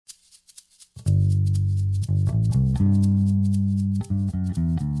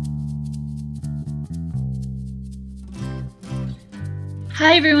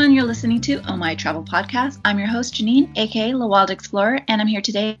Hi everyone, you're listening to Oh My Travel Podcast. I'm your host Janine, aka La Wild Explorer, and I'm here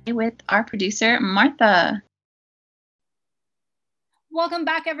today with our producer Martha. Welcome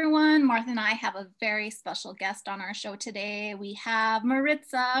back everyone. Martha and I have a very special guest on our show today. We have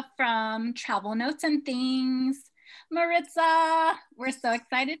Maritza from Travel Notes and Things. Maritza, we're so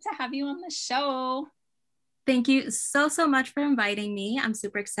excited to have you on the show. Thank you so much for inviting me. I'm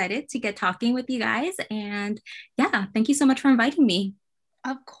super excited to get talking with you guys. And yeah, thank you so much for inviting me.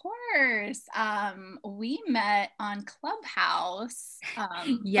 Of course. We met on Clubhouse.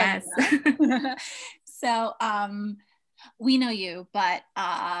 Yes. So we know you, but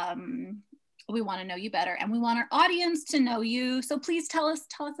we want to know you better, and we want our audience to know you. So please tell us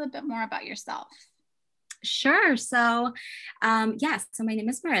a bit more about yourself. Sure. So yes, so my name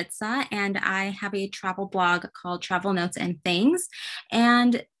is Maritza, and I have a travel blog called Travel Notes and Things.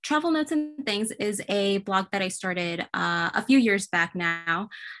 And Travel Notes and Things is a blog that I started a few years back now.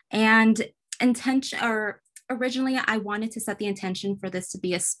 And originally I wanted to set the intention for this to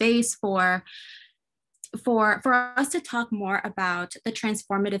be a space for us to talk more about the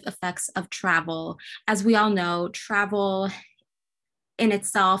transformative effects of travel. As we all know, travel in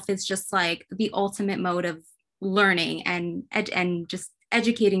itself is just like the ultimate mode of learning and just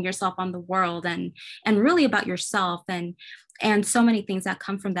educating yourself on the world and really about yourself and so many things that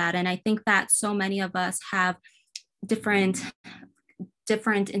come from that. And I think that so many of us have different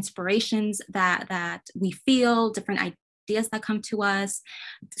inspirations that we feel, different ideas that come to us,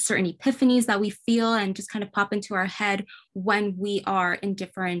 certain epiphanies that we feel and just kind of pop into our head when we are in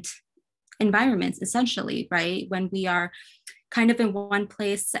different environments, essentially, right? When we are kind of in one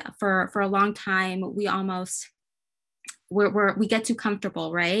place for a long time, we get too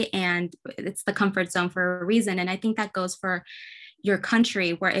comfortable, right? And it's the comfort zone for a reason. And I think that goes for your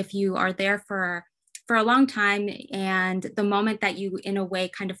country, where if you are there for a long time, and the moment that you, in a way,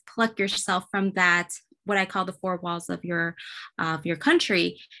 kind of pluck yourself from that, what I call the four walls of your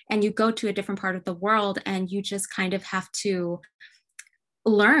country, and you go to a different part of the world, and you just kind of have to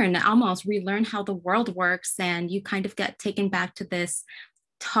relearn how the world works, and you kind of get taken back to this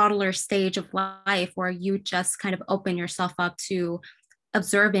toddler stage of life where you just kind of open yourself up to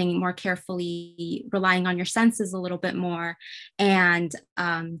observing more carefully, relying on your senses a little bit more, and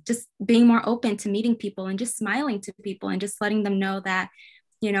just being more open to meeting people and just smiling to people and just letting them know that,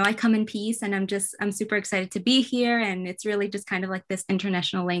 you know, I come in peace, and I'm super excited to be here. And it's really just kind of like this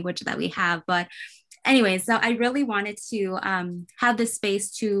international language that we have. But anyways, so I really wanted to have this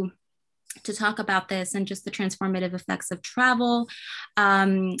space to talk about this and just the transformative effects of travel.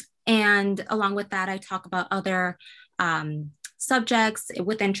 And along with that, I talk about other subjects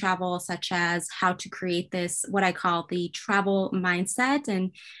within travel, such as how to create this, what I call the travel mindset.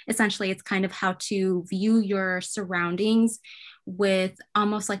 And essentially, it's kind of how to view your surroundings with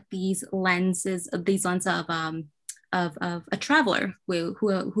almost like these lenses of a traveler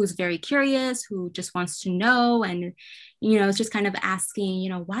who's very curious, who just wants to know, and, you know, it's just kind of asking, you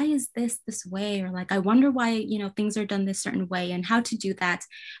know, why is this way? Or like, I wonder why, you know, things are done this certain way, and how to do that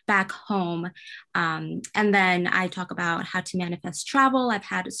back home. And then I talk about how to manifest travel. I've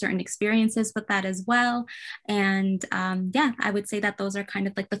had certain experiences with that as well. And yeah, I would say that those are kind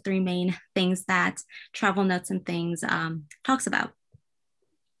of like the three main things that Travel Notes and Things talks about.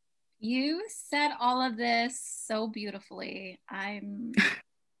 You said all of this so beautifully. I'm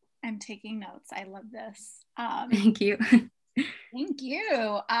taking notes. I love this. Thank you. Thank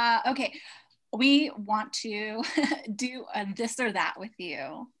you. Okay, we want to do a this or that with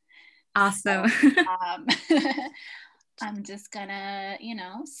you. Awesome. So, I'm just gonna, you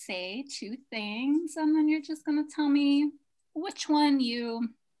know, say two things, and then you're just gonna tell me which one you,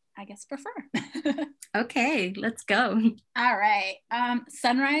 I guess, prefer. Okay, let's go. All right.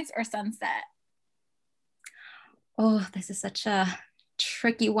 Sunrise or sunset? Oh, this is such a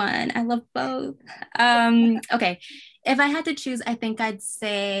tricky one. I love both. Okay, if I had to choose, I think I'd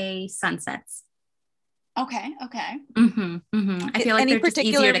say sunsets. Okay. I feel like Any they're just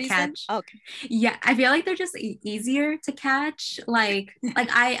easier reason? to catch. Okay. Yeah, I feel like they're just easier to catch. Like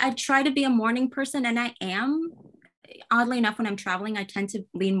I try to be a morning person, and I am. Oddly enough, when I'm traveling, I tend to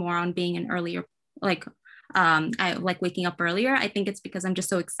lean more on being an earlier, like I like waking up earlier. I think it's because I'm just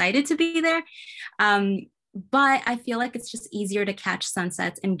so excited to be there. But I feel like it's just easier to catch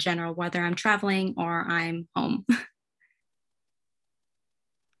sunsets in general, whether I'm traveling or I'm home.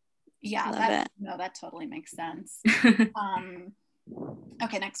 Yeah, that totally makes sense.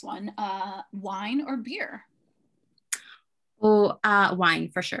 Okay, next one. Wine or beer? Oh, wine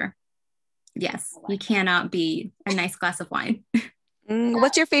for sure. Yes, you cannot beat a nice glass of wine.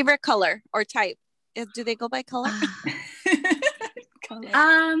 What's your favorite color or type? Do they go by color?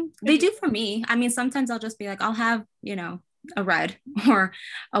 totally. They do for me. I mean, sometimes I'll just be like, I'll have, a red or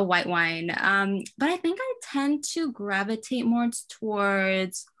a white wine. But I think I tend to gravitate more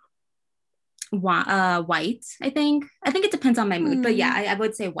towards white. I think it depends on my mood, but yeah, I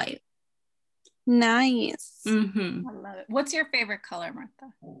would say white. Nice. Mm-hmm. I love it. What's your favorite color,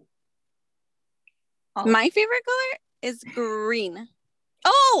 Martha? My favorite color is green.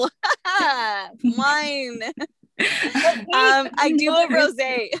 Oh, mine. I do a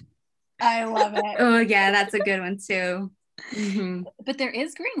rosé. I love it. Oh yeah, that's a good one too. Mm-hmm. But there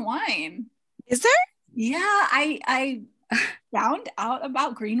is green wine. Is there? Yeah, I found out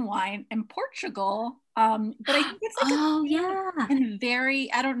about green wine in Portugal. But I think it's like in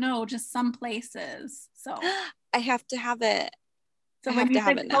very, I don't know, just some places. So I have to have it. So when you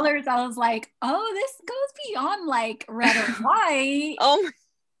said colors, I was like, oh, this goes beyond like red or white. Oh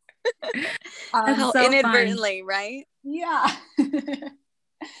my. So inadvertently, fun. Right? Yeah.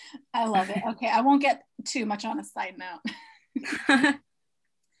 I love it. Okay, I won't get too much on a side note.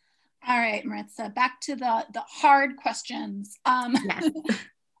 All right, Maritza, back to the hard questions. Yes.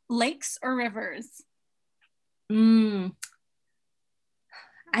 Lakes or rivers? I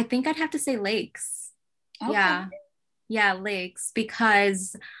think I'd have to say lakes. Okay. Yeah, lakes,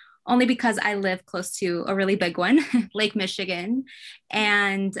 only because I live close to a really big one, Lake Michigan,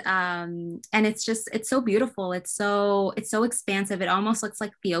 and it's so beautiful. It's so expansive. It almost looks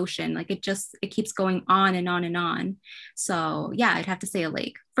like the ocean. Like it keeps going on and on and on. So yeah, I'd have to say a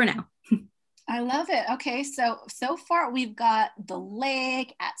lake for now. I love it. Okay, so far we've got the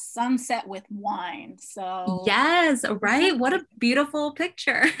lake at sunset with wine. So yes, right. What a beautiful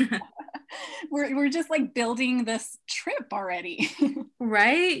picture. we're just like building this trip already.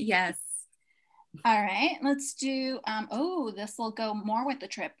 Right? Yes. All right, let's do this will go more with the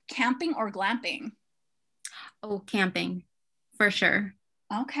trip. Camping or glamping? Oh, camping for sure.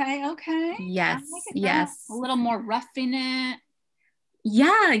 Okay. Yes. Yes. A little more roughing it.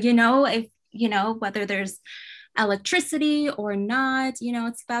 Yeah, if whether there's electricity or not,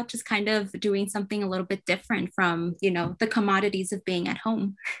 it's about just kind of doing something a little bit different from, the commodities of being at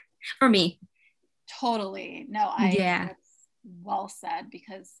home for me. Totally. No, that's well said,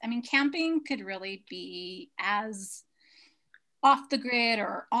 because I mean, camping could really be as off the grid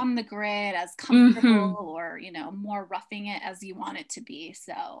or on the grid, as comfortable or, more roughing it as you want it to be.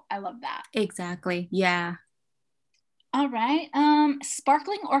 So I love that. Exactly. Yeah. All right.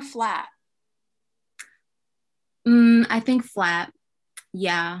 Sparkling or flat? I think flat.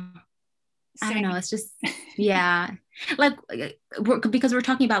 Yeah. Same. I don't know. It's just, yeah. Like, because we're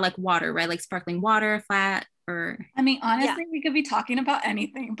talking about like water, right? Like sparkling water, flat, or. I mean, honestly, we could be talking about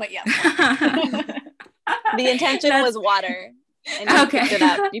anything, but yeah. The intention was water. And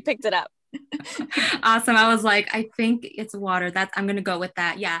you picked it up. Awesome. I was like, I think it's water. I'm going to go with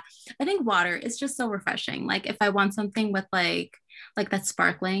that. Yeah. I think water is just so refreshing. Like if I want something with like that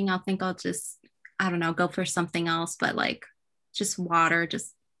sparkling, I'll just, I don't know, go for something else, but like just water,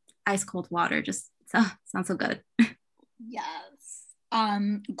 just ice cold water, just sounds so good. Yes.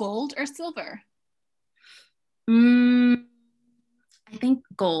 Gold or silver? I think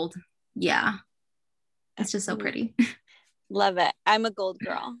gold. Yeah. It's just so pretty. Love it. I'm a gold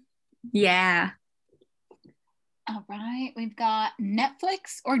girl. Yeah. All right. We've got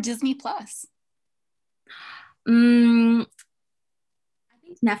Netflix or Disney Plus? I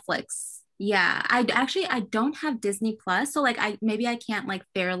think Netflix. Yeah. I don't have Disney Plus. So like maybe I can't like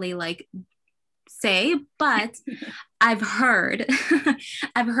fairly like say, but I've heard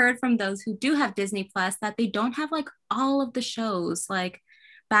from those who do have Disney Plus that they don't have like all of the shows like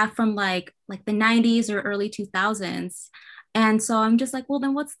back from like the 90s or early 2000s. And so I'm just like, well,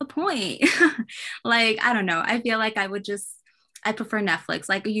 then what's the point? Like, I don't know. I feel like I prefer Netflix.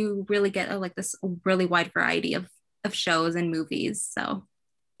 Like you really get like this really wide variety of shows and movies. So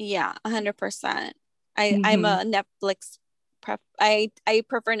yeah, 100%. I'm a Netflix I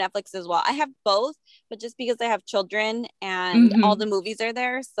prefer Netflix as well. I have both, but just because I have children and all the movies are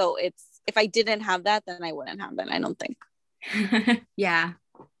there. So if I didn't have that, then I wouldn't have it, I don't think. Yeah.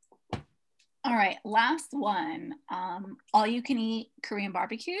 All right, last one. All you can eat Korean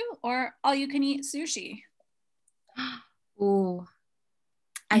barbecue or all you can eat sushi? Oh,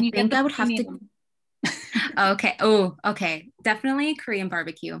 I think I would have to. Okay. Oh, okay. Definitely Korean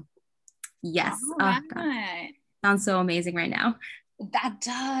barbecue. Yes. All right. Oh, sounds so amazing right now. That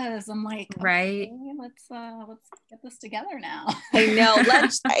does. I'm like, right. Okay, let's get this together now. I know.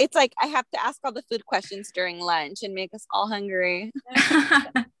 Lunch. It's like I have to ask all the food questions during lunch and make us all hungry.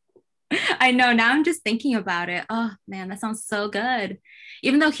 I know. Now I'm just thinking about it. Oh man, that sounds so good.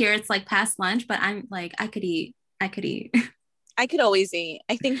 Even though here it's like past lunch, but I'm like, I could eat I could always eat.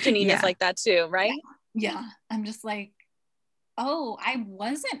 I think Janine is like that too, right? Yeah. I'm just like, oh, I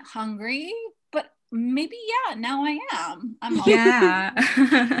wasn't hungry, but maybe, yeah, now I am. I'm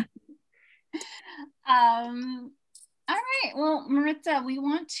Yeah. All right. Well, Maritza, we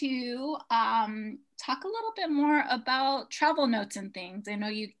want to talk a little bit more about travel notes and things. I know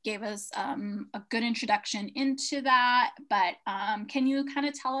you gave us a good introduction into that, but can you kind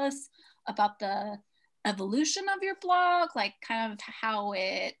of tell us about the evolution of your blog, like kind of how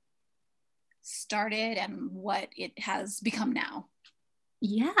it started and what it has become now?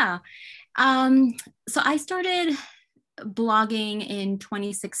 Yeah. So I started blogging in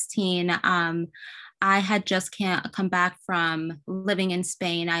 2016. I had just come back from living in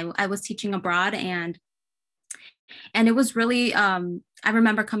Spain. I was teaching abroad, and it was really I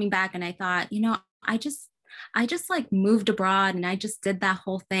remember coming back and I thought, I just like moved abroad and I just did that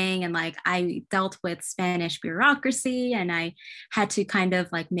whole thing, and like I dealt with Spanish bureaucracy and I had to kind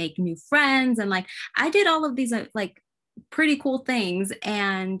of like make new friends, and like I did all of these like pretty cool things,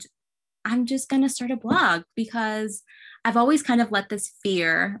 and I'm just going to start a blog because I've always kind of let this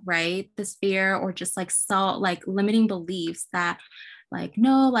fear, right? This fear or just like like limiting beliefs that like,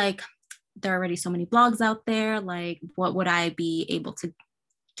 no, like there are already so many blogs out there. Like, what would I be able to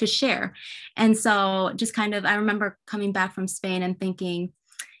share? And so just kind of, I remember coming back from Spain and thinking,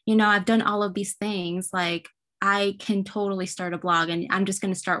 I've done all of these things. Like I can totally start a blog, and I'm just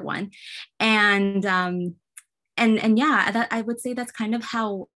going to start one. And yeah, that I would say that's kind of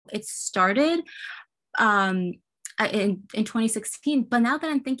how it started um, in 2016. But now that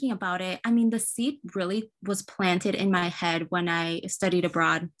I'm thinking about it, I mean, the seed really was planted in my head when I studied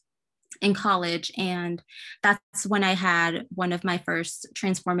abroad in college. And that's when I had one of my first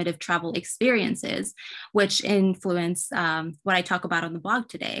transformative travel experiences, which influenced what I talk about on the blog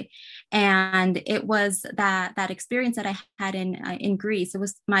today. And it was that experience that I had in Greece. It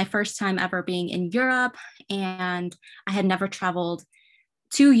was my first time ever being in Europe, and I had never traveled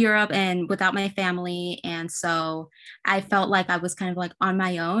to Europe and without my family. And so I felt like I was kind of like on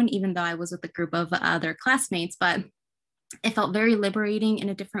my own, even though I was with a group of other classmates. But it felt very liberating in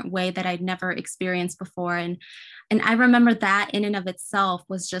a different way that I'd never experienced before. And I remember that in and of itself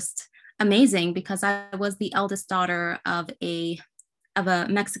was just amazing, because I was the eldest daughter of a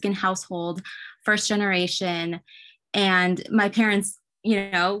Mexican household, first generation. And my parents,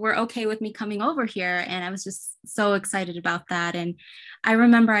 were okay with me coming over here. And I was just so excited about that. And I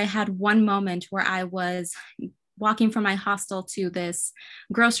remember I had one moment where I was walking from my hostel to this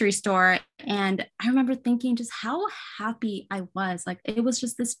grocery store. And I remember thinking just how happy I was. Like it was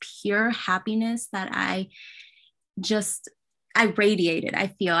just this pure happiness that I radiated.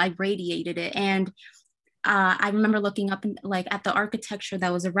 I radiated it. And I remember looking up like at the architecture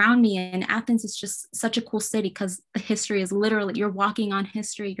that was around me. And Athens is just such a cool city because the history is literally, you're walking on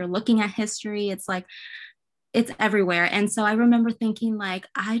history, you're looking at history. It's like, it's everywhere. And so I remember thinking like,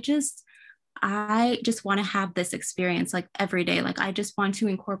 I just want to have this experience like every day. Like I just want to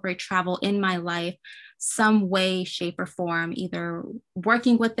incorporate travel in my life, some way, shape, or form, either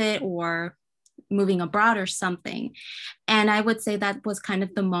working with it or moving abroad or something. And I would say that was kind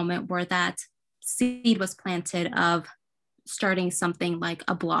of the moment where that seed was planted of starting something like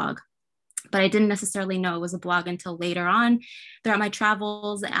a blog. But I didn't necessarily know it was a blog until later on throughout my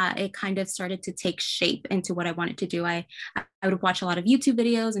travels. It kind of started to take shape into what I wanted to do. I would watch a lot of YouTube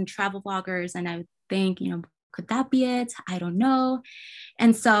videos and travel bloggers, and I would think, could that be it? I don't know.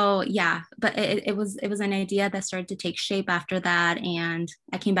 And so, yeah, but it was an idea that started to take shape after that. And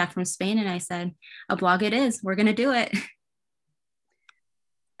I came back from Spain and I said, a blog it is, we're going to do it.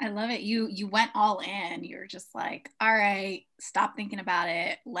 I love it. You went all in. You're just like, all right, stop thinking about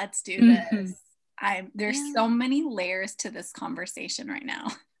it. Let's do this. There's so many layers to this conversation right now.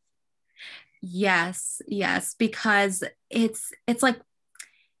 Yes, because it's like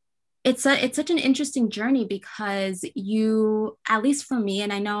it's such an interesting journey, because you, at least for me,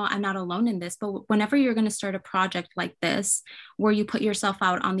 and I know I'm not alone in this, but whenever you're going to start a project like this, where you put yourself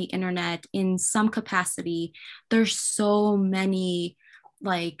out on the internet in some capacity, there's so many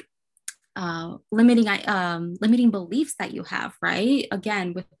like limiting beliefs that you have, right?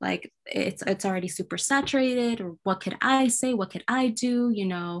 Again, with like it's already super saturated, or what could I say, what could I do,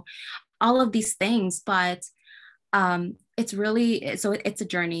 all of these things. But it's really, so it's a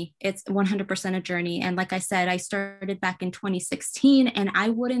journey. It's 100% a journey. And like I said, I started back in 2016, and I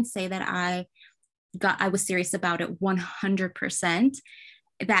wouldn't say that I was serious about it 100%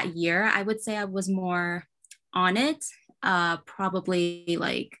 that year. I would say I was more on it probably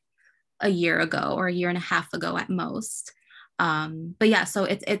like a year ago or a year and a half ago at most. But yeah, so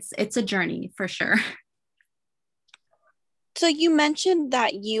it's a journey for sure. So you mentioned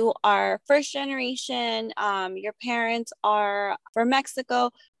that you are first generation, your parents are from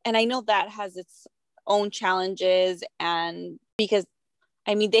Mexico, and I know that has its own challenges, and because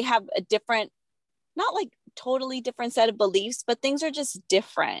I mean they have a different, not like totally different set of beliefs, but things are just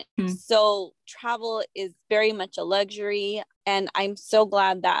different. Mm-hmm. So travel is very much a luxury, and I'm so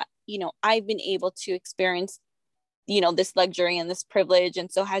glad that, you know, I've been able to experience, you know, this luxury and this privilege,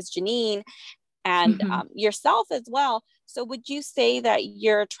 and so has Janine and Mm-hmm. yourself as well. So would you say that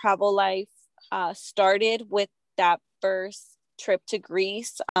your travel life started with that first trip to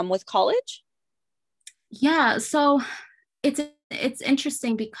Greece with college? Yeah, so it's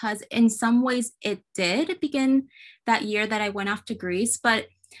interesting because in some ways it did begin that year that I went off to Greece, but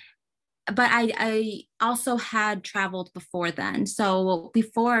I also had traveled before then. So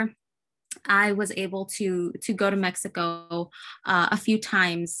before I was able to go to Mexico a few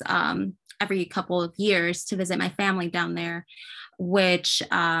times every couple of years to visit my family down there, which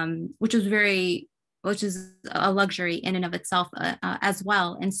was very which is a luxury in and of itself as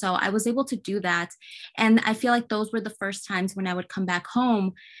well. And so I was able to do that. And I feel like those were the first times when I would come back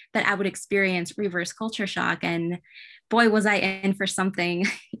home that I would experience reverse culture shock. And boy, was I in for something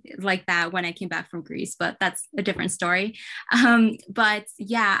like that when I came back from Greece, but that's a different story. But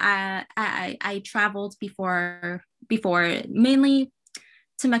yeah, I traveled before mainly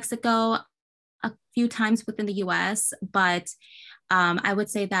to Mexico, a few times within the US, but I would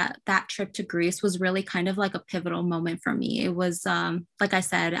say that that trip to Greece was really kind of like a pivotal moment for me. It was, like I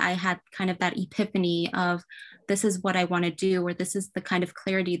said, I had kind of that epiphany of this is what I want to do, or this is the kind of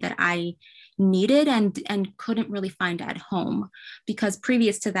clarity that I needed and couldn't really find at home. Because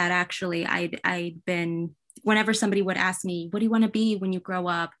previous to that, actually, I'd been, whenever somebody would ask me, what do you want to be when you grow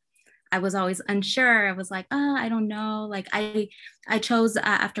up? I was always unsure. I was like, I don't know. Like I chose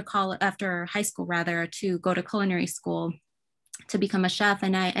after high school rather to go to culinary school to become a chef,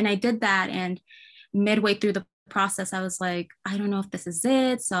 and I did that. And midway through the process, I was like, I don't know if this is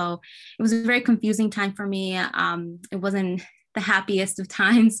it. So it was a very confusing time for me. It wasn't the happiest of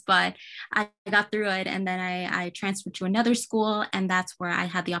times, but I got through it. And then I transferred to another school, and that's where I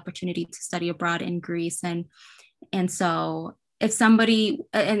had the opportunity to study abroad in Greece. And so if somebody,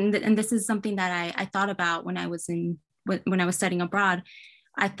 and this is something that I thought about when I was studying abroad,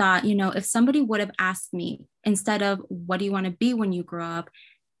 I thought, if somebody would have asked me, instead of what do you want to be when you grow up,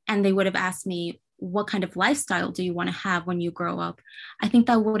 and they would have asked me, what kind of lifestyle do you want to have when you grow up? I think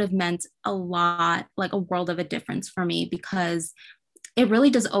that would have meant a lot, like a world of a difference for me, because it really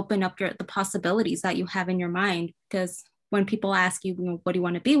does open up the possibilities that you have in your mind. Because when people ask you, what do you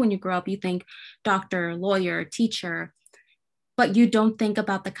want to be when you grow up, you think doctor, lawyer, teacher, but you don't think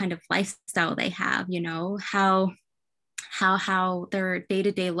about the kind of lifestyle they have, how their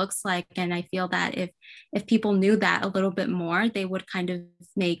day-to-day looks like. And I feel that if people knew that a little bit more, they would kind of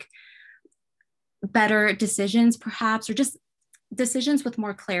make better decisions perhaps, or just decisions with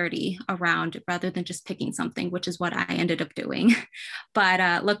more clarity around, rather than just picking something, which is what I ended up doing.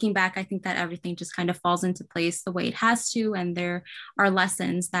 But looking back, I think that everything just kind of falls into place the way it has to, and there are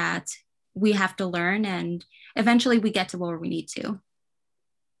lessons that we have to learn, and eventually we get to where we need to.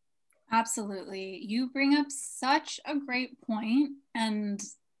 Absolutely. You bring up such a great point. And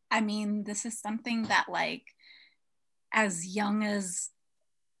I mean, this is something that, like, as young as,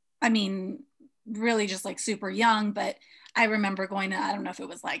 I mean, really just like super young, but I remember going to, I don't know if it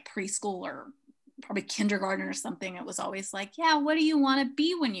was like preschool or probably kindergarten or something. It was always like, yeah, what do you want to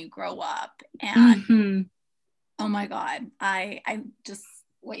be when you grow up? And Mm-hmm. oh my God, I just,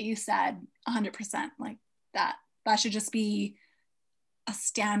 what you said, 100%, like that should just be a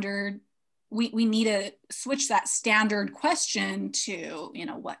standard. We need to switch that standard question to,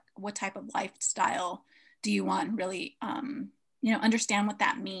 what type of lifestyle do you want, and really, understand what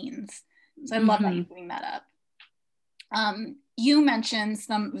that means. So I love that you bring that up. You mentioned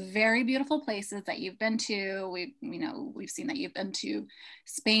some very beautiful places that you've been to. We've seen that you've been to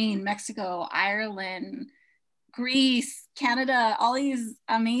Spain, Mexico, Ireland, Greece, Canada, all these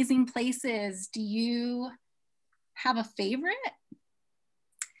amazing places. Do you have a favorite?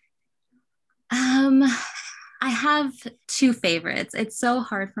 I have two favorites. It's so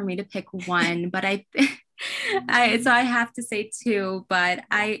hard for me to pick one, but so I have to say two. But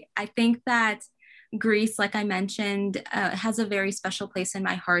I think that Greece, like I mentioned, has a very special place in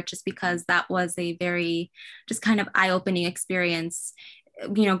my heart, just because that was a very just kind of eye-opening experience.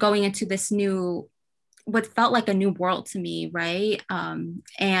 Going into this what felt like a new world to me, right?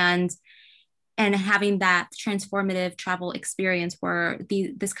 And having that transformative travel experience where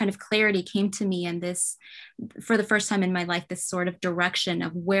this kind of clarity came to me, and this, for the first time in my life, this sort of direction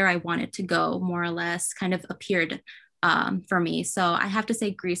of where I wanted to go, more or less, kind of appeared for me. So I have to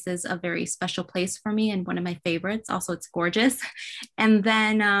say Greece is a very special place for me and one of my favorites. Also, it's gorgeous. And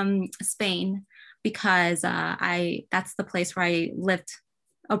then Spain, because that's the place where I lived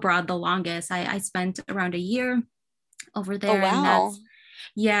abroad the longest. I spent around a year over there. Oh, wow.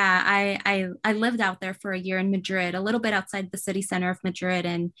 And I lived out there for a year in Madrid, a little bit outside the city center of Madrid.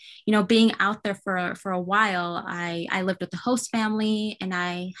 And, being out there for a while, I lived with the host family, and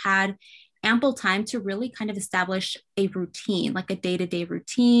I had ample time to really kind of establish a routine, like a day-to-day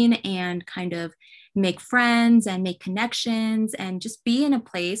routine, and kind of make friends and make connections and just be in a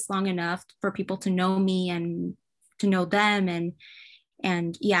place long enough for people to know me and to know them.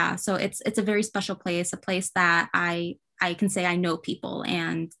 And yeah, so it's a very special place, a place that I can say I know people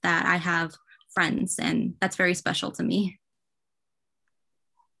and that I have friends, and that's very special to me.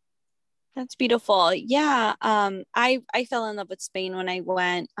 That's beautiful. Yeah. I fell in love with Spain when I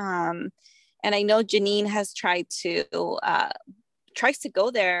went. And I know Janine has tries to go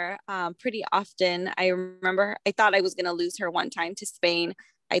there pretty often. I remember I thought I was going to lose her one time to Spain.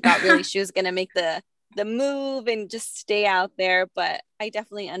 I thought really she was going to make the move and just stay out there, but I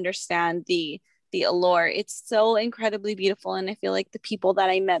definitely understand the allure. It's so incredibly beautiful, and I feel like the people that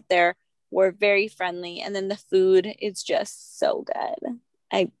I met there were very friendly, and then the food is just so good.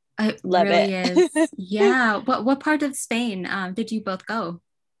 I love really it. Is. Yeah. What part of Spain did you both go?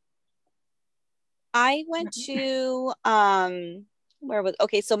 I went to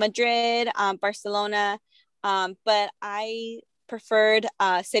so Madrid, Barcelona, but I preferred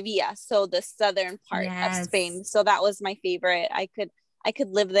Sevilla, so the southern part of Spain. So that was my favorite. I could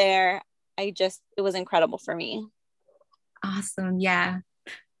live there. It was incredible for me. Awesome. Yeah.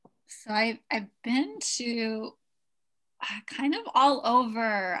 So I've been to kind of all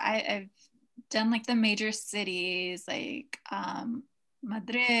over. I've done like the major cities, like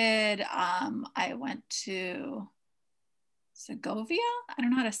Madrid. I went to Segovia. I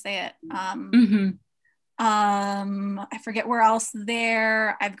don't know how to say it. I forget where else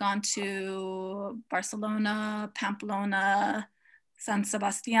there. I've gone to Barcelona, Pamplona, San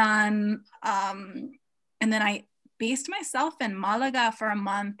Sebastian. And then I based myself in Malaga for a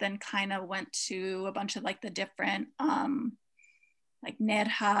month and kind of went to a bunch of like the different, like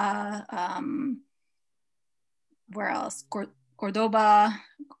Nerja, where else? Cordoba.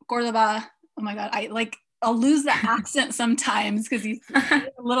 Oh my God, I'll lose the accent sometimes because he's a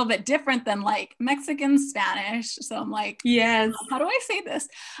little bit different than like Mexican Spanish. So I'm like, yes, how do I say this?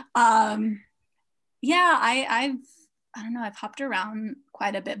 Yeah, I don't know, I've hopped around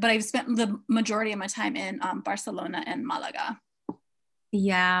quite a bit, but I've spent the majority of my time in Barcelona and Malaga.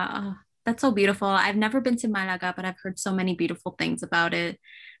 Yeah, that's so beautiful. I've never been to Malaga, but I've heard so many beautiful things about it.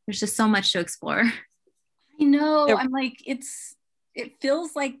 There's just so much to explore. I know. I'm like, it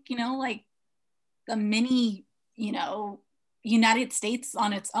feels like, like the mini, United States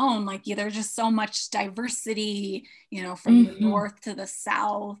on its own. Like there's just so much diversity, from the north to the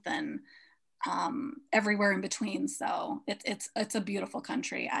south and everywhere in between. So it's a beautiful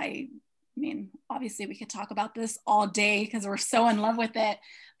country. I mean, obviously we could talk about this all day because we're so in love with it,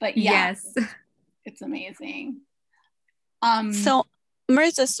 but yeah, yes, it's amazing. So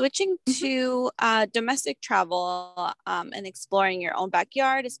Marissa, switching to domestic travel and exploring your own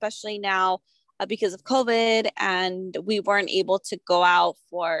backyard, especially now because of COVID and we weren't able to go out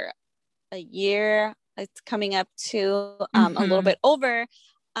for a year. It's coming up to a little bit over.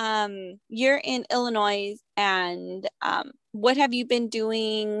 You're in Illinois, and what have you been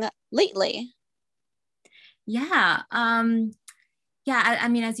doing lately? Yeah. I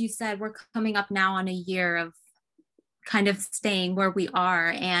mean, as you said, we're coming up now on a year of kind of staying where we are.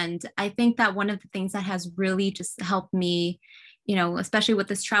 And I think that one of the things that has really just helped me, especially with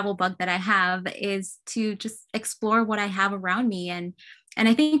this travel bug that I have, is to just explore what I have around me. And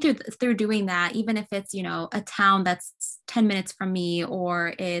I think through doing that, even if it's, a town that's 10 minutes from me,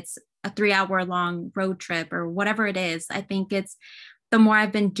 or it's a 3-hour long road trip or whatever it is, I think it's the more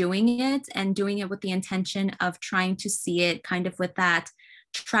I've been doing it and doing it with the intention of trying to see it kind of with that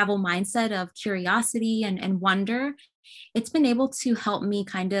travel mindset of curiosity and wonder, it's been able to help me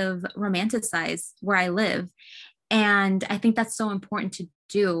kind of romanticize where I live. And I think that's so important to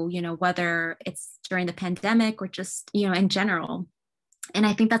do, whether it's during the pandemic or just, in general. And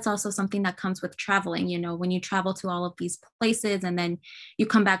I think that's also something that comes with traveling, when you travel to all of these places and then you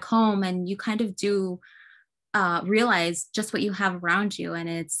come back home and you kind of do realize just what you have around you. And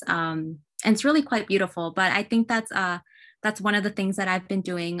it's really quite beautiful. But I think that's one of the things that I've been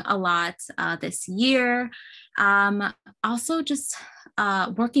doing a lot this year. Also just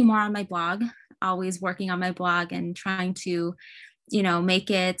working more on my blog, always working on my blog and trying to make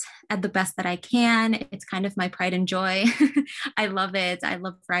it at the best that I can. It's kind of my pride and joy. I love it. I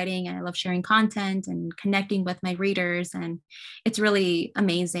love writing and I love sharing content and connecting with my readers. And it's really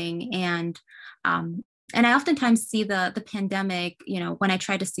amazing. And I oftentimes see the pandemic, when I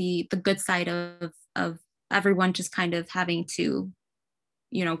try to see the good side of everyone just kind of having to,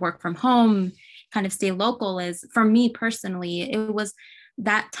 work from home, kind of stay local, is for me personally, it was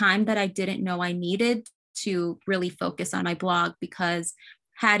that time that I didn't know I needed to really focus on my blog, because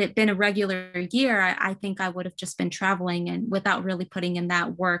had it been a regular year, I think I would have just been traveling and without really putting in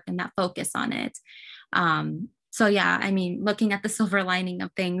that work and that focus on it. So yeah, I mean, looking at the silver lining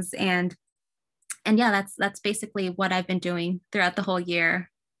of things, and yeah, that's basically what I've been doing throughout the whole year.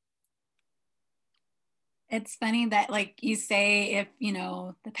 It's funny that, like you say, if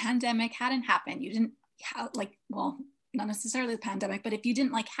the pandemic hadn't happened, you didn't have, like, well, not necessarily the pandemic, but if you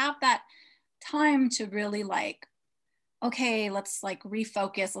didn't have that time to really okay, let's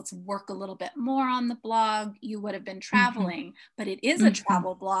refocus, let's work a little bit more on the blog, you would have been traveling. Mm-hmm. But it is a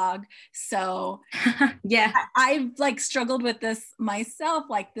travel blog, so yeah, I've struggled with this myself,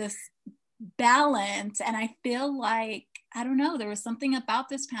 this balance. And I feel like, I don't know, there was something about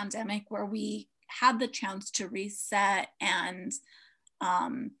this pandemic where we had the chance to reset and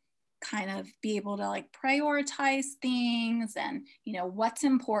kind of be able to prioritize things and what's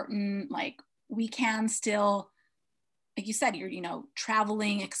important. We can still, like you said, you're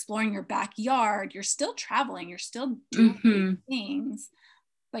traveling, exploring your backyard, you're still traveling, you're still doing things,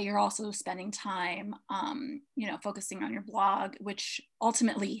 but you're also spending time focusing on your blog, which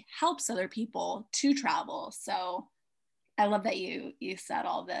ultimately helps other people to travel. So I love that you said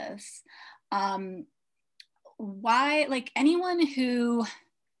all this. Why, anyone who,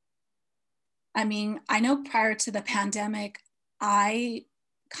 I mean, I know prior to the pandemic, I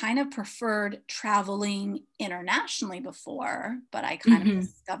kind of preferred traveling internationally before, but I kind of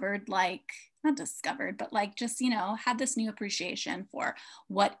discovered, not discovered, but just, had this new appreciation for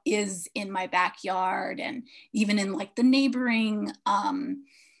what is in my backyard, and even in the neighboring,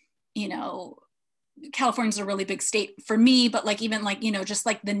 California's a really big state for me, but even just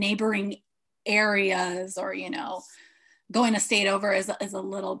the neighboring areas, or going a state over is a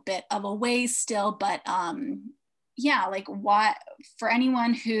little bit of a ways still, but yeah, what, for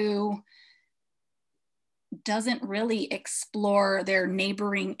anyone who doesn't really explore their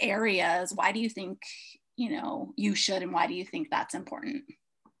neighboring areas, why do you think you should, and why do you think that's important?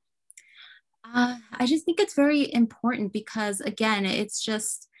 I just think it's very important because, again, I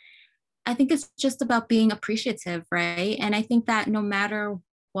think it's just about being appreciative, right? And I think that no matter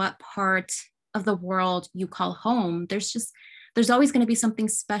what part of the world you call home, there's always going to be something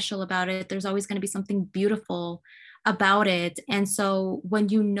special about it. There's always going to be something beautiful about it. And so when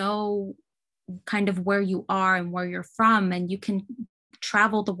kind of where you are and where you're from, and you can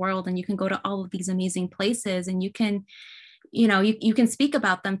travel the world and you can go to all of these amazing places, and you can, you can speak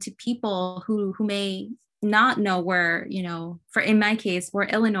about them to people who may not know where, in my case, where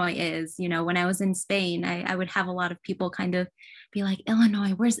Illinois is. When I was in Spain, I would have a lot of people kind of be like, Illinois,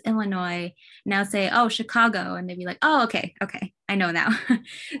 where's Illinois? And I'll say, oh, Chicago. And they'd be like, oh, okay, I know now.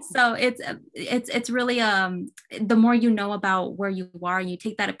 So it's really, the more you know about where you are, and you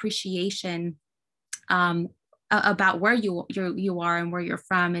take that appreciation about where you are and where you're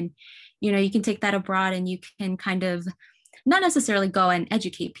from. And, you can take that abroad, and you can kind of not necessarily go and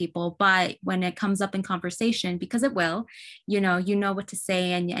educate people, but when it comes up in conversation, because it will, you know what to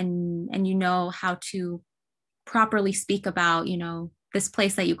say, and you know how to properly speak about, this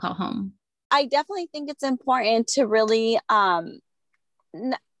place that you call home. I definitely think it's important to really, I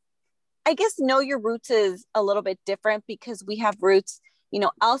guess, know your roots is a little bit different because we have roots,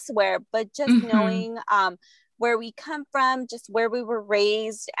 elsewhere, but just knowing where we come from, just where we were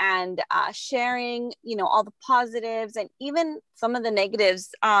raised, and sharing, all the positives and even some of the negatives.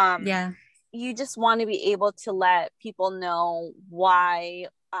 Yeah. You just want to be able to let people know why,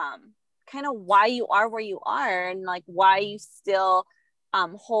 kind of why you are where you are, and why you still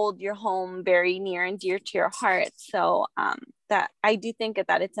hold your home very near and dear to your heart. So that I do think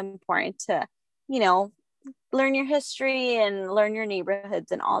that it's important to, learn your history and learn your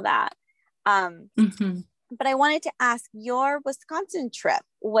neighborhoods and all that. But I wanted to ask, your Wisconsin trip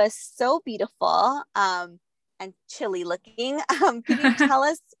was so beautiful and chilly looking. Can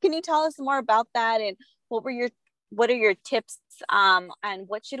you tell us more about that, and what are your tips, and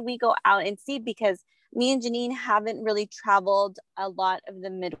what should we go out and see? Because me and Janine haven't really traveled a lot of the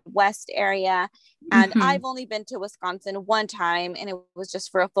Midwest area, and I've only been to Wisconsin one time, and it was just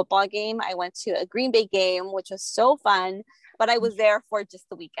for a football game. I went to a Green Bay game, which was so fun, but I was there for just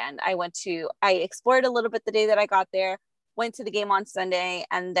the weekend. I explored a little bit the day that I got there, went to the game on Sunday,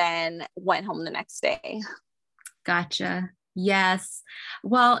 and then went home the next day. Gotcha. Yes.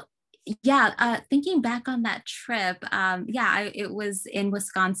 Well, yeah, thinking back on that trip, it was in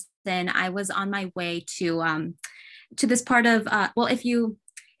Wisconsin. I was on my way to this part of well, if you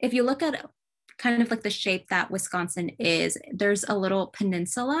look at kind of like the shape that Wisconsin is, there's a little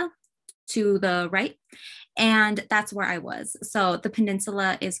peninsula to the right, and that's where I was. So the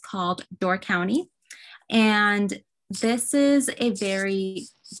peninsula is called Door County, and this is a very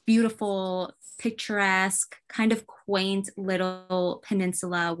beautiful, picturesque, kind of quaint little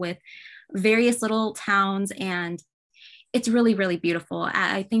peninsula with various little towns, and it's really, really beautiful.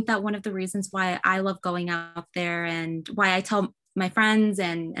 I think that one of the reasons why I love going out there, and why I tell my friends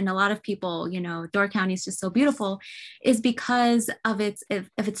and a lot of people, you know, Door County is just so beautiful, is because of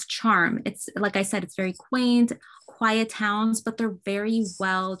its charm. It's, like I said, it's very quaint, quiet towns, but they're very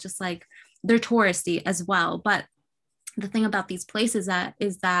well, just like, they're touristy as well. But the thing about these places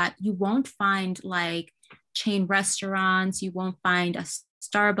is that you won't find like chain restaurants, you won't find a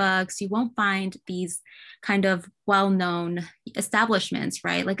Starbucks, you won't find these kind of well-known establishments,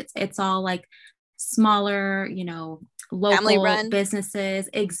 right? Like it's all like smaller, you know, local businesses,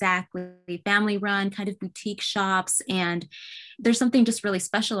 exactly, family run kind of boutique shops. And there's something just really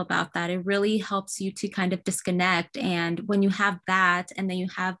special about that. It really helps you to kind of disconnect. And when you have that, and then you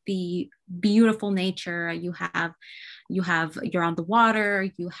have the beautiful nature, you're on the water,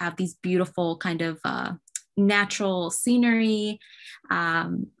 you have these beautiful kind of natural scenery,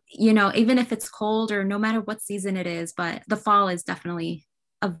 you know, even if it's cold or no matter what season it is, but the fall is definitely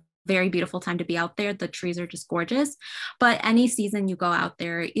a very beautiful time to be out there. The trees are just gorgeous. But any season you go out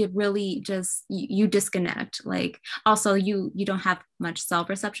there, it really just, you disconnect. Like, also you don't have much cell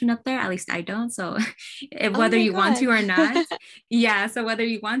reception up there, at least I don't. So whether you want to or not, yeah, so whether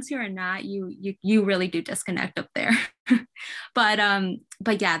you want to or not, you really do disconnect up there. But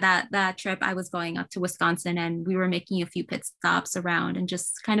yeah, that trip, I was going up to Wisconsin, and we were making a few pit stops around and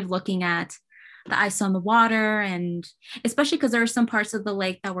just kind of looking at the ice on the water, and especially because there are some parts of the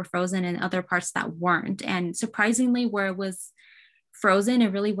lake that were frozen and other parts that weren't. And surprisingly, where it was frozen,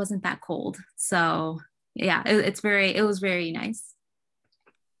 it really wasn't that cold. So yeah, it was very nice.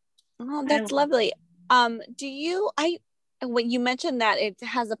 Oh, that's lovely. When you mentioned that it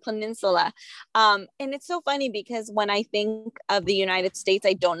has a peninsula, and it's so funny because when I think of the United States,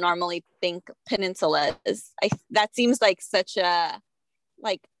 I don't normally think peninsulas. That seems like such a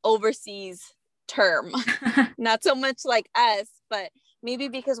like overseas term, not so much like us, but maybe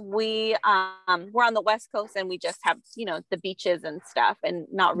because we're on the West Coast and we just have, you know, the beaches and stuff, and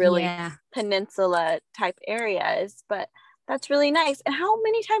not really peninsula type areas. But that's really nice. And how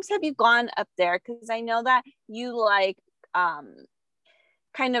many times have you gone up there? Because I know that you like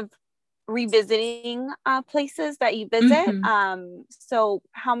kind of revisiting places that you visit. So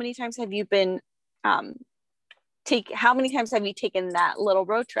how many times have you been how many times have you taken that little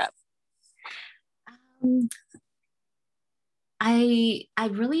road trip? I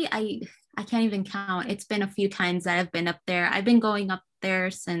can't even count. It's been a few times that I've been up there. I've been going up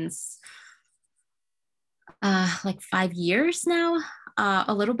there since like 5 years now,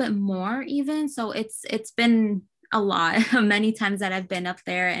 a little bit more even. So it's been a lot, many times that I've been up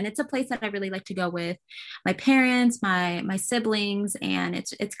there, and it's a place that I really like to go with my parents, my siblings, and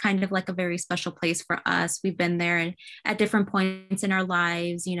it's kind of like a very special place for us. We've been there at different points in our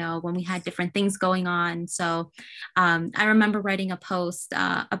lives, you know, when we had different things going on. So I remember writing a post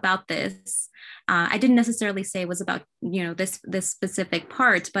about this. I didn't necessarily say it was about, you know, this specific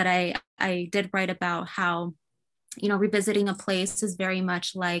part, but I did write about how, you know, revisiting a place is very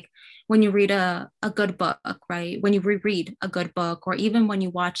much like when you read a good book, right? When you reread a good book, or even when you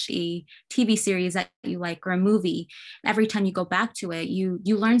watch a TV series that you like, or a movie, every time you go back to it, you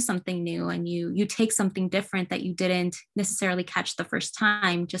learn something new, and you take something different that you didn't necessarily catch the first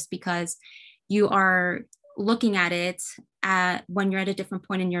time, just because you are looking at it when you're at a different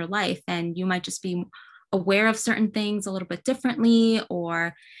point in your life, and you might just be aware of certain things a little bit differently,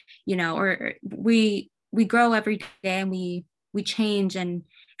 or, you know, or we grow every day, and we change, and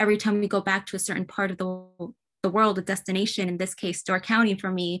every time we go back to a certain part of the world, a destination, in this case Door County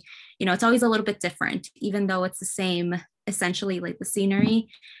for me, you know, it's always a little bit different. Even though it's the same, essentially, like the scenery,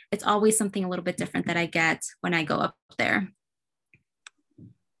 it's always something a little bit different that I get when I go up there.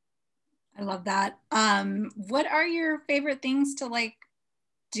 I love that. What are your favorite things to like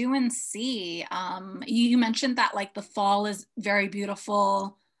do and see? You mentioned that like the fall is very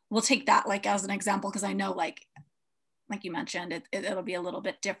beautiful. We'll take that like as an example, because I know like you mentioned, it'll be a little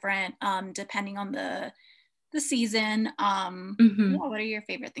bit different depending on the season. What are your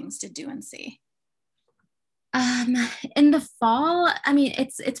favorite things to do and see? Um, in the fall, I mean,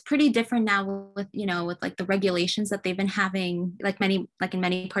 it's pretty different now with, you know, with like the regulations that they've been having, like in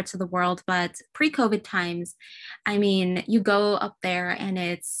many parts of the world. But pre-COVID times, I mean, you go up there and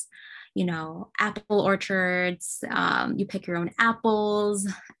it's, you know, apple orchards. You pick your own apples.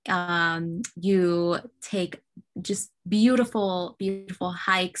 You take just beautiful, beautiful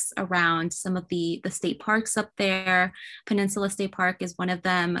hikes around some of the state parks up there. Peninsula State Park is one of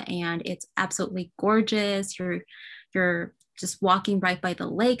them, and it's absolutely gorgeous. You're just walking right by the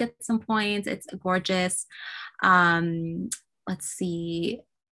lake at some points. It's gorgeous. Let's see.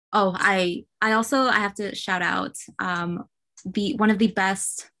 Oh, I have to shout out the one of the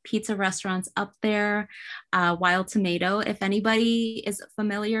best pizza restaurants up there, Wild Tomato. If anybody is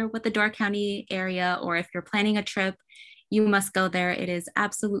familiar with the Door County area, or if you're planning a trip, you must go there. It is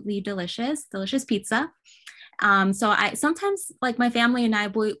absolutely delicious, delicious pizza. So I sometimes, like, my family and I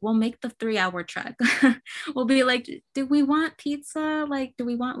will make the 3-hour trek. We'll be like, do we want pizza? Like, do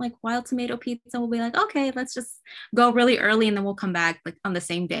we want like Wild Tomato pizza? We'll be like, okay, let's just go really early and then we'll come back like on the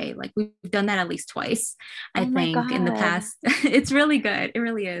same day. Like, we've done that at least twice, I Oh my think, in the God. past. It's really good. It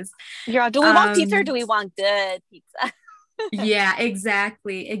really is. Yeah. Do we want pizza or do we want good pizza? Yeah,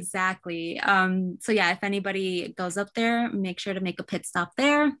 exactly. So yeah, if anybody goes up there, make sure to make a pit stop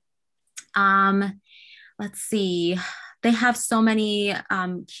there. Um, let's see. They have so many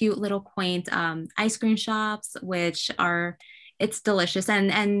cute little quaint ice cream shops, which are, it's delicious.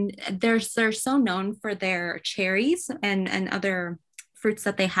 And they're so known for their cherries and other fruits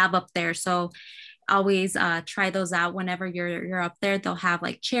that they have up there. So always try those out whenever you're up there. They'll have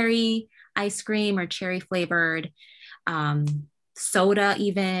like cherry ice cream or cherry flavored um, soda.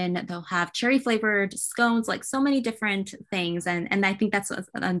 Even they'll have cherry flavored scones, like so many different things. And I think that's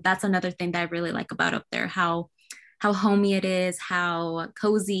another thing that I really like about up there, how homey it is, how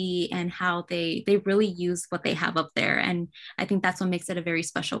cozy, and how they really use what they have up there. And I think that's what makes it a very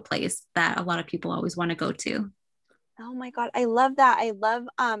special place that a lot of people always want to go to. Oh my God. I love that. I love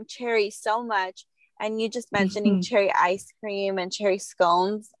cherry so much. And you just mentioning cherry ice cream and cherry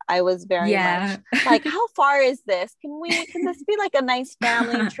scones, I was very much like, how far is this? Can this be like a nice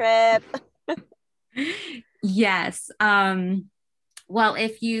family trip? Yes. Well,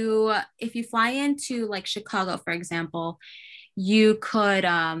 if you fly into like Chicago, for example, you could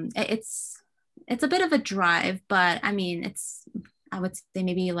it's a bit of a drive, but I mean, I would say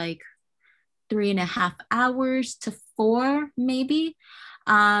maybe like 3.5 hours to 4, maybe.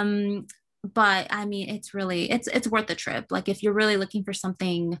 But I mean, it's worth the trip. Like, if you're really looking for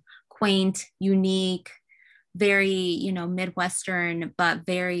something quaint, unique, very, you know, Midwestern, but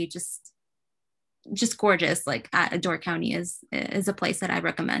very just gorgeous, like, Door County is a place that I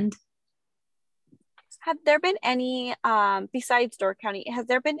recommend. Have there been any, besides Door County, has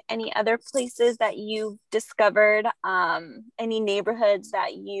there been any other places that you've discovered, any neighborhoods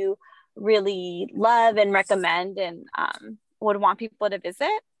that you really love and recommend and would want people to visit?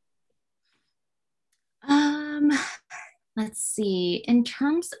 Um, let's see. In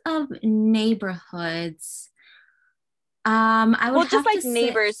terms of neighborhoods, I would Well, just have like to say,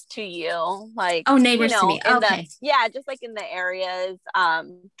 neighbors to you, like, oh, you neighbors to know, me. in the, Okay. yeah, just like in the areas,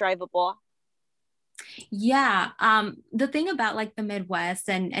 drivable. Yeah. The thing about like the Midwest,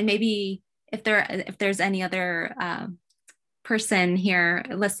 and maybe if there's any other person here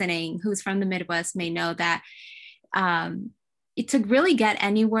listening who's from the Midwest may know that um, to really get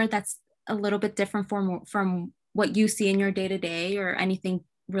anywhere that's a little bit different from what you see in your day to day, or anything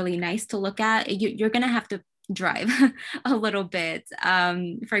really nice to look at, you're gonna have to drive a little bit.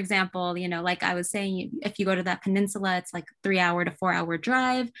 For example, you know, like I was saying, if you go to that peninsula, it's like 3 hour to 4 hour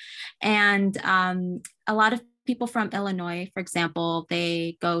drive, and a lot of people from Illinois, for example,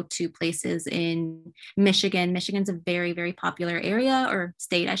 they go to places in Michigan. Michigan's a very, very popular area, or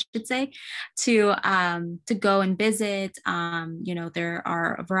state, I should say, to go and visit. You know, there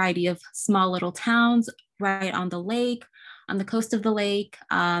are a variety of small little towns right on the lake, on the coast of the lake.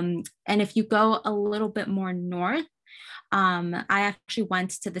 And if you go a little bit more north, I actually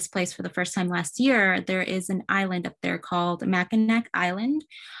went to this place for the first time last year. There is an island up there called Mackinac Island,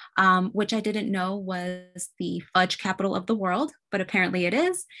 which I didn't know was the fudge capital of the world, but apparently it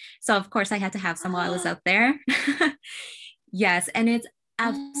is. So of course I had to have some while I was out there. Yes, and it's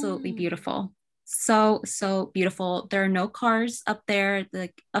absolutely beautiful. So beautiful. There are no cars up there.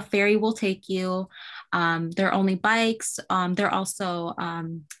 Like, a ferry will take you. There are only bikes. There are also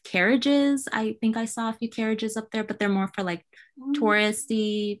carriages. I think I saw a few carriages up there, but they're more for like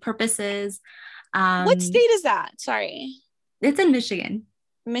touristy purposes. What state is that? Sorry. It's in Michigan.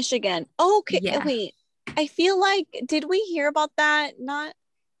 Michigan. Oh, okay. Yeah. Wait. I feel like, did we hear about that? Not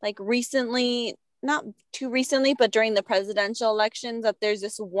like recently. not too recently, but during the presidential elections, that there's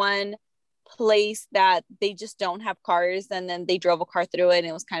this one place that they just don't have cars, and then they drove a car through it and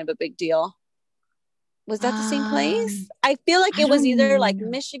it was kind of a big deal. Was that the same place? I feel like I it was either like don't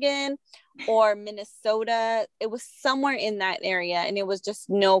know. Michigan or Minnesota. It was somewhere in that area, and it was just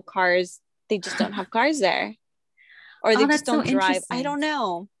no cars. They just don't have cars there, or they Oh, just that's so don't drive. I interesting. don't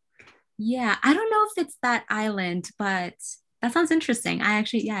know. Yeah, I don't know if it's that island, but that sounds interesting. I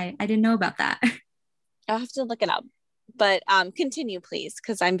actually, yeah, I didn't know about that. I'll have to look it up. But continue, please,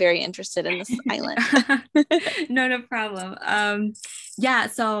 because I'm very interested in this island. No, no problem. Yeah,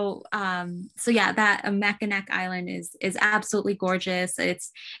 so yeah, that Mackinac Island is absolutely gorgeous.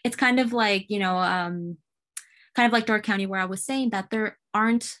 It's kind of like, kind of like Door County, where I was saying that there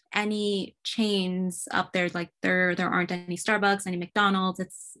aren't any chains up there. Like there aren't any Starbucks, any McDonald's.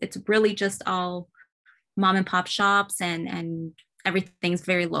 It's really just all mom and pop shops, and everything's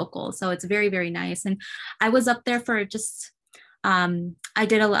very local. So it's very, very nice. And I was up there for just I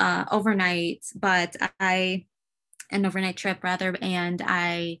did a overnight, but an overnight trip rather, and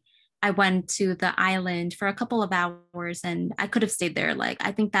I went to the island for a couple of hours, and I could have stayed there. Like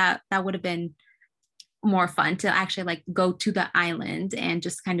I think that would have been more fun to actually like go to the island and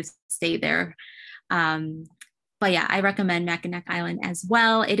just kind of stay there. But yeah, I recommend Mackinac Island as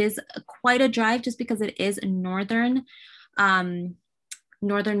well. It is quite a drive just because it is northern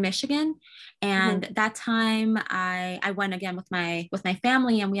Michigan. And that time I went again with my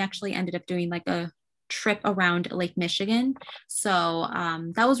family, and we actually ended up doing like a trip around Lake Michigan. So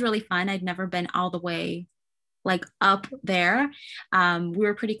that was really fun. I'd never been all the way like up there. We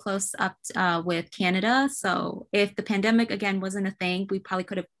were pretty close up with Canada. So if the pandemic again wasn't a thing, we probably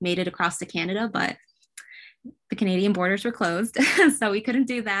could have made it across to Canada, but the Canadian borders were closed. So we couldn't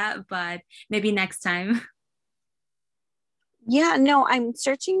do that, but maybe next time. Yeah, no, I'm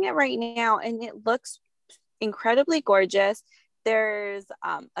searching it right now, and it looks incredibly gorgeous. There's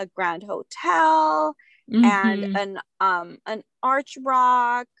a Grand Hotel and an Arch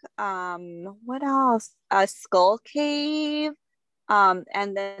Rock. What else? A Skull Cave.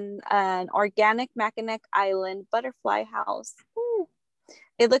 And then an organic Mackinac Island butterfly house. Ooh.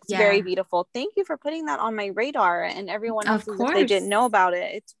 It looks very beautiful. Thank you for putting that on my radar, and everyone else, if they didn't know about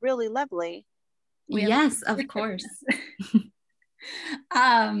it. It's really lovely. Yes, of course.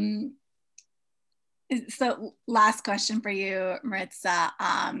 So last question for you, Maritza.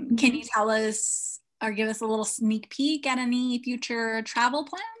 Can you tell us or give us a little sneak peek at any future travel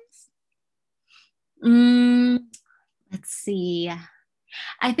plans? Let's see.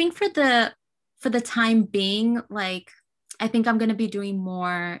 I think for the time being, like I think I'm going to be doing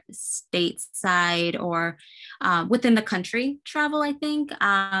more stateside or within the country travel. I think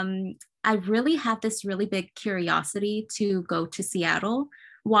I really have this really big curiosity to go to Seattle,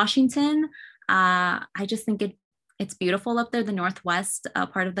 Washington. I just think it's beautiful up there. The Northwest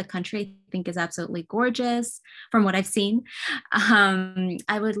part of the country, I think, is absolutely gorgeous from what I've seen.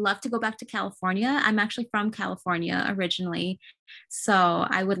 I would love to go back to California. I'm actually from California originally, so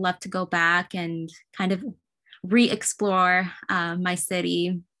I would love to go back and kind of re-explore my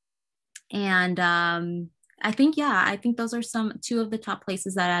city. And I think those are two of the top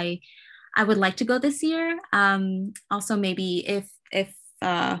places that I would like to go this year. Also, maybe if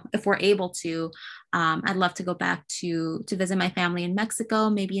we're able to, I'd love to go back to visit my family in Mexico,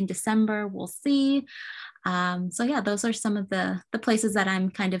 maybe in December. We'll see. So yeah, those are some of the places that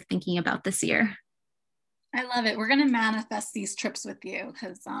I'm kind of thinking about this year. I love it. We're going to manifest these trips with you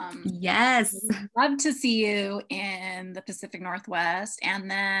because yes, we'd love to see you in the Pacific Northwest.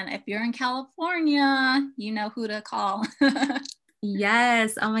 And then if you're in California, you know who to call.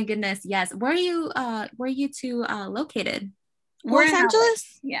 Yes. Oh my goodness. Yes. Where are you two located? Los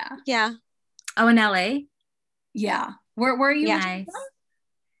Angeles? Yeah. Yeah. Oh, in LA? Yeah. Where are you? Nice.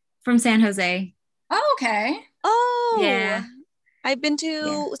 From San Jose. Oh, okay. Oh, yeah. I've been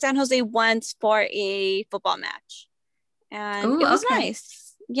to San Jose once for a football match, and it was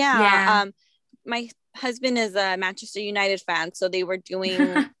nice. Yeah. My husband is a Manchester United fan, so they were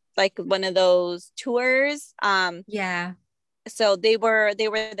doing like one of those tours. Yeah. So they were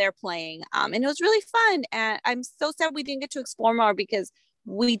there playing, and it was really fun. And I'm so sad we didn't get to explore more because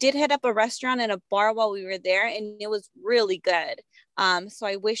we did hit up a restaurant and a bar while we were there, and it was really good. So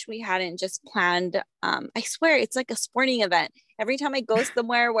I wish we hadn't just planned. I swear it's like a sporting event. Every time I go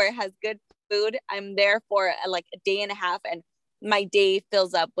somewhere where it has good food, I'm there for like a day and a half, and my day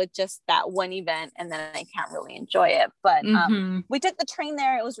fills up with just that one event, and then I can't really enjoy it. But we took the train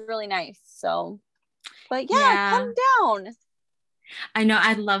there. It was really nice. So, but yeah. Come down. I know,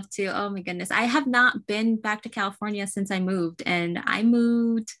 I'd love to. Oh my goodness. I have not been back to California since I moved, and I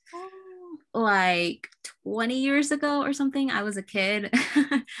moved like 20 years ago or something. I was a kid.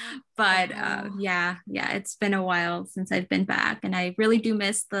 But yeah, it's been a while since I've been back, and I really do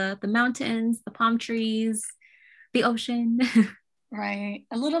miss the mountains, the palm trees, the ocean. Right.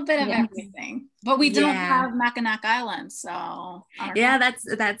 A little bit of everything. But we don't have Mackinac Island, so yeah,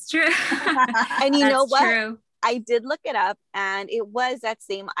 that's true. And you know what? True. I did look it up, and it was that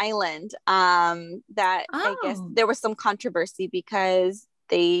same island that I guess there was some controversy because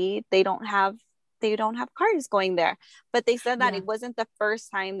they don't have cars going there, but they said that it wasn't the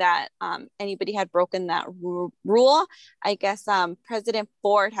first time that anybody had broken that rule. I guess President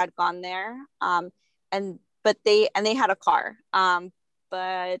Ford had gone there, and they had a car,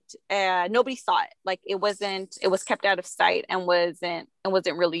 but nobody saw it. Like it was kept out of sight and wasn't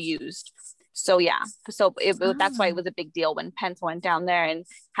really used. So that's why it was a big deal when Pence went down there and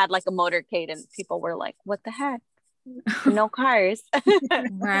had like a motorcade, and people were like, what the heck? No cars.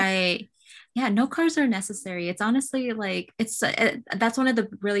 Right. Yeah, no cars are necessary. It's honestly like that's one of the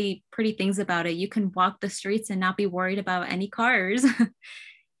really pretty things about it. You can walk the streets and not be worried about any cars.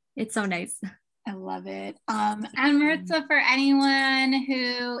 It's so nice. I love it. And Maritza, for anyone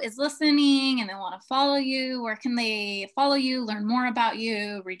who is listening and they want to follow you, where can they follow you, learn more about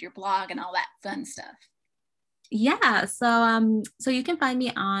you, read your blog and all that fun stuff? Yeah, so you can find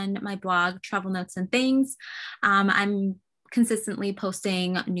me on my blog, Travel Notes and Things. I'm consistently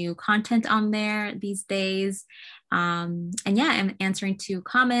posting new content on there these days. And yeah, I'm answering to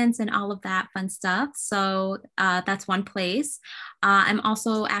comments and all of that fun stuff. So that's one place. I'm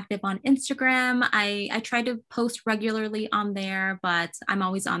also active on Instagram. I try to post regularly on there, but I'm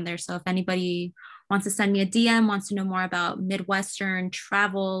always on there. So if anybody wants to send me a DM, wants to know more about Midwestern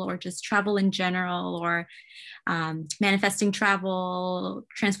travel or just travel in general, or manifesting travel,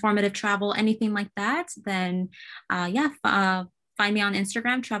 transformative travel, anything like that, then find me on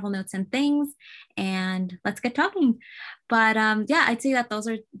Instagram, Travel Notes and Things, and let's get talking. But I'd say that those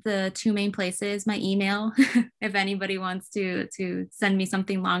are the two main places. My email, if anybody wants to send me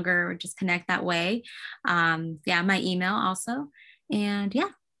something longer or just connect that way. My email also. And yeah.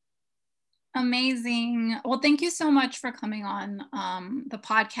 Amazing. Well, thank you so much for coming on the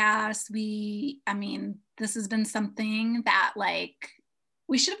podcast. This has been something that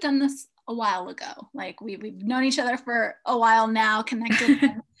we should have done this a while ago. We've known each other for a while now, connected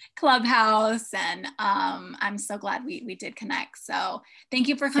in Clubhouse, and I'm so glad we did connect. So thank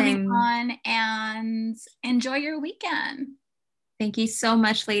you for coming on, and enjoy your weekend. Thank you so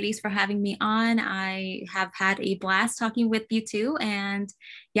much, ladies, for having me on. I have had a blast talking with you too. And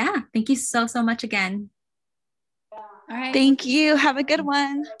yeah, thank you so much again. All right. Thank you. Have a good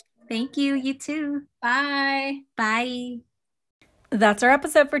one. Thank you. You too. Bye. Bye. That's our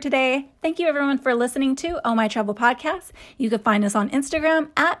episode for today. Thank you everyone for listening to Oh My Travel Podcast. You can find us on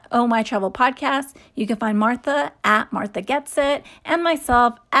Instagram at Oh My Travel Podcast. You can find Martha at Martha Gets It, and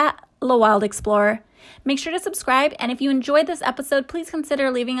myself at La Wild Explorer. Make sure to subscribe, and if you enjoyed this episode, please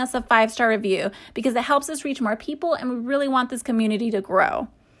consider leaving us a 5-star review because it helps us reach more people, and we really want this community to grow.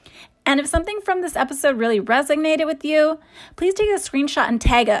 And if something from this episode really resonated with you, please take a screenshot and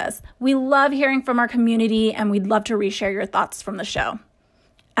tag us. We love hearing from our community, and we'd love to reshare your thoughts from the show.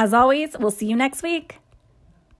 As always, we'll see you next week.